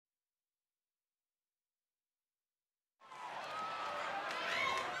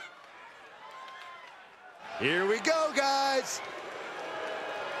Here we go, guys.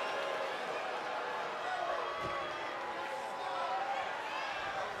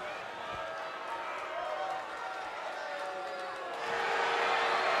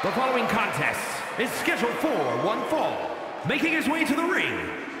 The following contest is scheduled for one fall. Making his way to the ring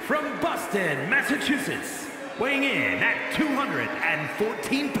from Boston, Massachusetts, weighing in at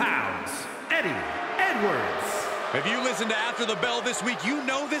 214 pounds, Eddie Edwards. If you listened to After the Bell this week, you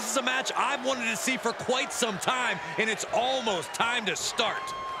know this is a match I've wanted to see for quite some time, and it's almost time to start.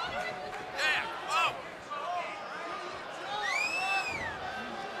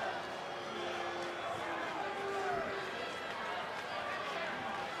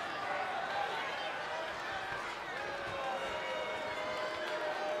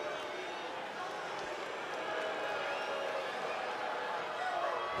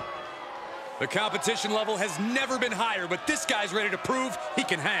 The competition level has never been higher, but this guy's ready to prove he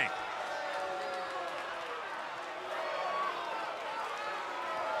can hang.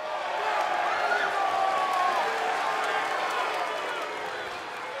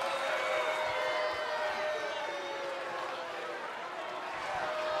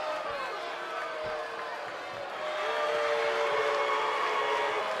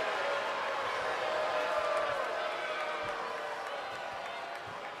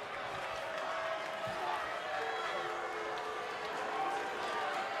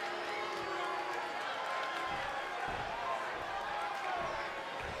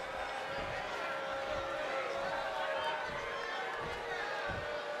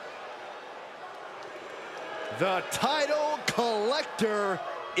 The title collector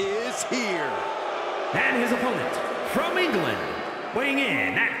is here. And his opponent from England, weighing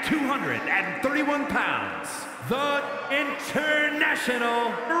in at 231 pounds, the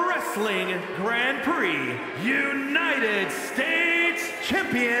International Wrestling Grand Prix United States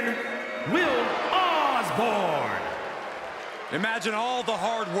Champion, Will Ospreay. Imagine all the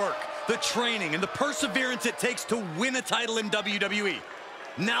hard work, the training, and the perseverance it takes to win a title in WWE.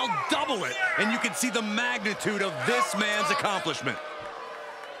 Now double it, and you can see the magnitude of this man's accomplishment.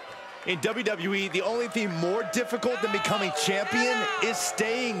 In WWE, the only thing more difficult than becoming champion is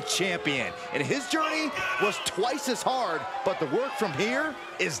staying champion. And his journey was twice as hard, but the work from here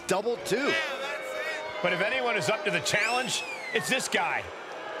is double too. But if anyone is up to the challenge, it's this guy.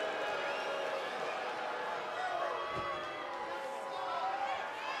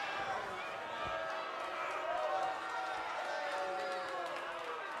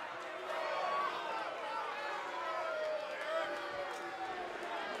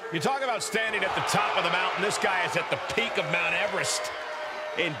 You talk about standing at the top of the mountain. This guy is at the peak of Mount Everest.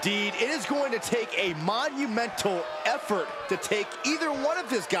 Indeed, it is going to take a monumental effort to take either one of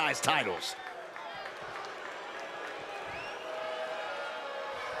this guy's titles.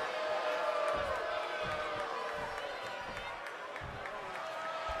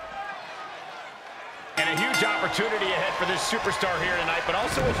 And a huge opportunity ahead for this superstar here tonight, but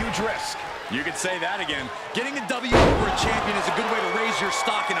also a huge risk. You could say that again. Getting a W over a champion is a good way to raise your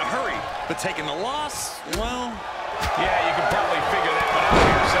stock in a hurry. But taking the loss, well... Yeah, you can probably figure that one out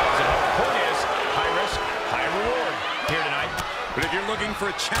for yourselves at home. The point is, high risk, high reward here tonight. But if you're looking for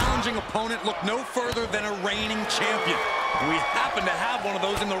a challenging opponent, look no further than a reigning champion. We happen to have one of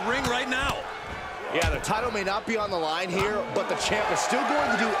those in the ring right now. Yeah, the title may not be on the line here, but the champ is still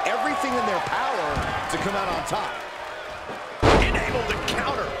going to do everything in their power to come out on top. Enabled to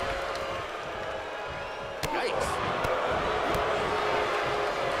counter. Nice.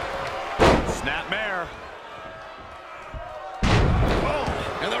 Snapmare. Oh,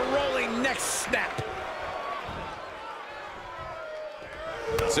 and the rolling neck snap.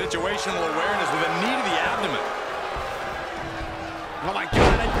 Situational awareness with a knee to the abdomen. Oh my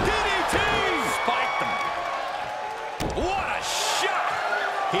God, a DDT! Spiked him. What a shot!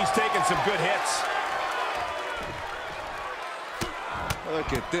 He's taking some good hits.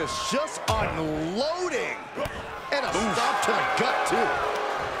 Look at this, just unloading. And a stop to the gut, too.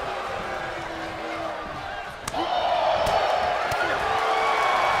 Oh,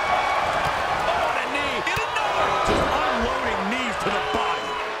 and a knee. Get another. Just unloading knees to the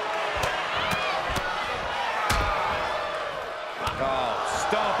body. Oh,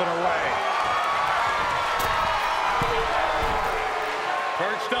 stomping away.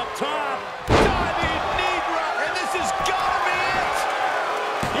 Perched up top. Diving knee drop, and this has got to be it.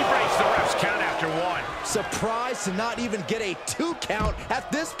 He breaks the ref's count after one. Surprised to not even get a 2 count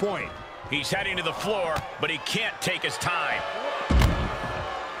at this point. He's heading to the floor, but he can't take his time.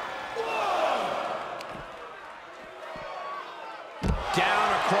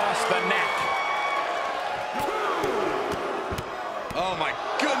 Down across the neck. Oh, my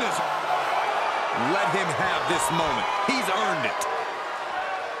goodness. Let him have this moment. He's earned it.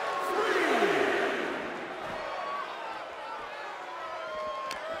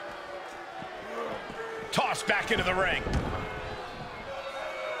 Tossed back into the ring.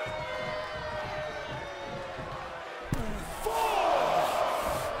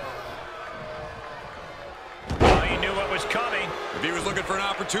 Well, he knew what was coming. If he was looking for an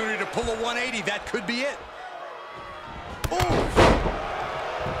opportunity to pull a 180, that could be it. Ooh!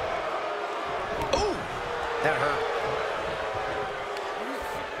 Ooh! That hurt.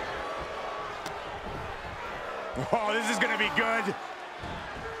 Oh, this is going to be good.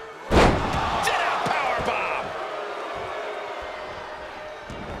 Sit-out powerbomb.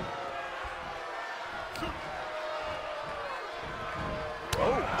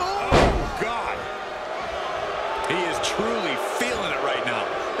 Oh, God. He is truly feeling it right now.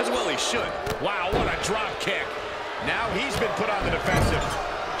 As well he should. Wow, what a drop kick. Now he's been put on the defensive.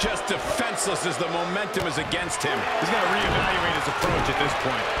 Just defenseless as the momentum is against him. He's got to reevaluate his approach at this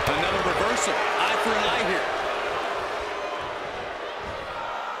point. Another reversal. Eye for an eye here.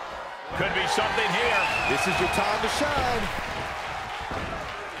 Could be something here. This is your time to shine.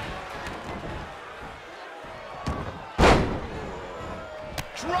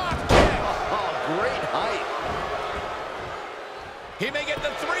 Drop kick. Oh, great height. He may get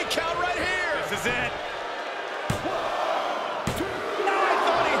the 3 count right here. This is it. No, I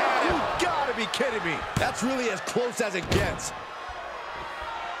thought he had him. You gotta be kidding me. That's really as close as it gets.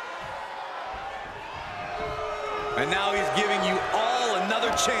 And now he's giving you all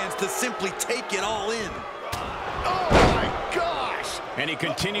another chance to simply take it all in. Oh, my gosh. And he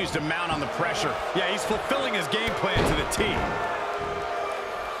continues to mount on the pressure. Yeah, he's fulfilling his game plan to the T.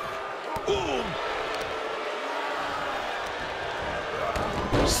 Ooh.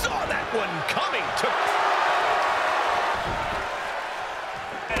 Saw that one coming.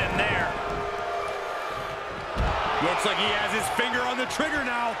 And there. Looks like he has his finger on the trigger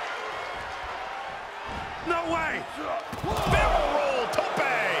now. No way! Barrel roll, tope!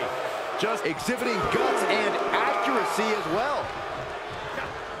 Just exhibiting guts and accuracy as well.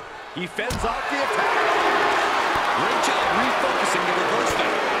 He fends off the attack. Great job refocusing to reverse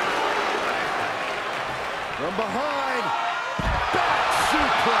that. From behind. Back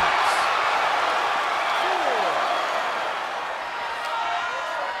suplex.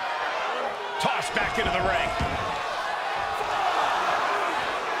 4. Tossed back into the ring.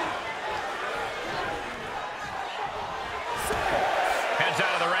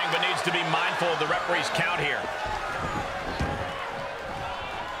 Out of the ring, but needs to be mindful of the referee's count here.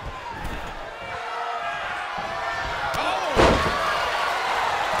 Oh!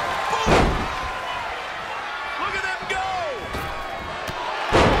 Boom! Look at them go!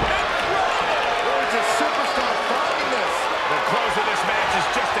 Incredible! Where's the superstar finding this? The close of this match is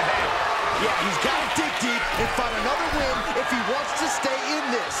just ahead. Yeah, he's got to dig deep and find another win if he wants to stay in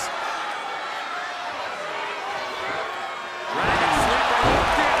this.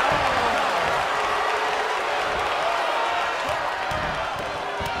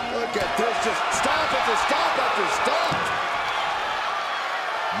 Just stop after stop after stop.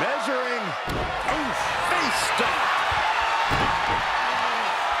 Measuring. Oof. Face stop.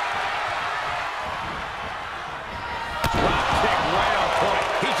 Drop kick right on point.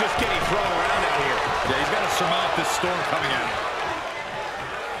 He's just getting thrown around out here. Yeah, he's got to surmount this storm coming at him.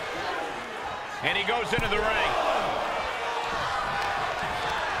 And he goes into the ring.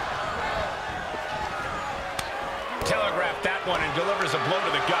 Telegraphed that one and delivers a blow to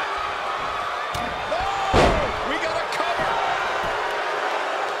the gut.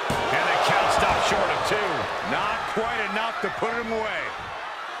 Short of 2. Not quite enough to put him away.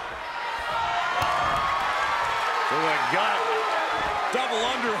 To the gut. Double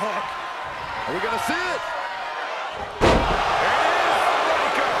underhook. Are we going to see it? There it is.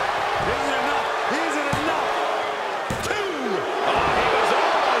 Breaker. Isn't enough. Isn't enough. 2. Oh, he was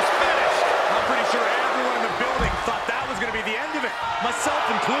almost finished. I'm pretty sure everyone in the building thought that was going to be the end of it. Myself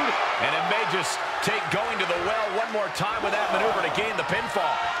included. And it may just take going to the well one more time with that maneuver to gain the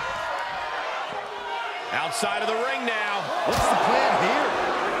pinfall. Outside of the ring now. What's the plan here?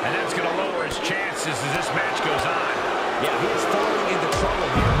 And that's going to lower his chances as this match goes on. Yeah, he's falling into trouble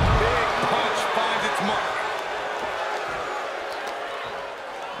here. Big punch finds its mark.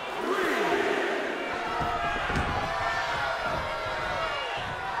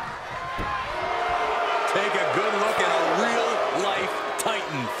 Take a good look at a real-life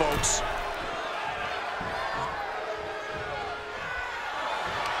Titan, folks.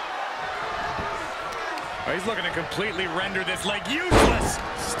 He's looking to completely render this leg useless.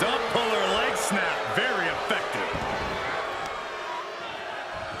 Stump puller leg snap. Very effective.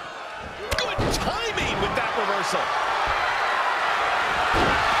 Good timing.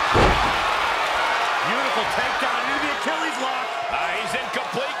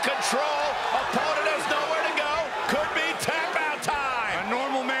 complete control. Opponent has nowhere to go. Could be tap out time. A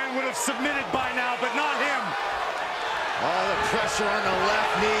normal man would have submitted by now, but not him. Oh, the pressure on the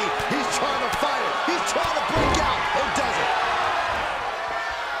left knee. He's trying to fight it. He's trying to break out. It doesn't.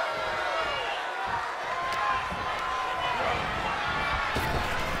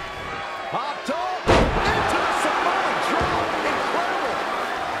 Popped up. Into the Samoan drop. Incredible.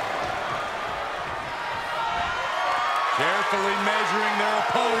 Carefully measuring their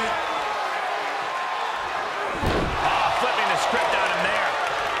opponent. Oh, flipping the script on him there.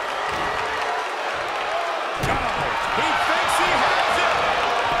 He thinks he has it.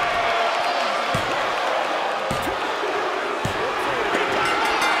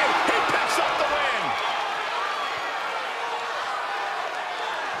 He picks up the win.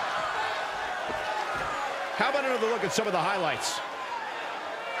 How about another look at some of the highlights?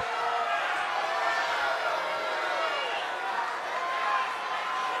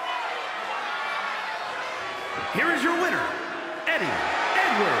 Here is your winner, Eddie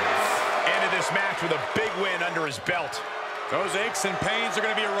Edwards. Ended this match with a big win under his belt. Those aches and pains are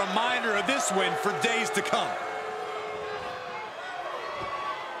going to be a reminder of this win for days to come.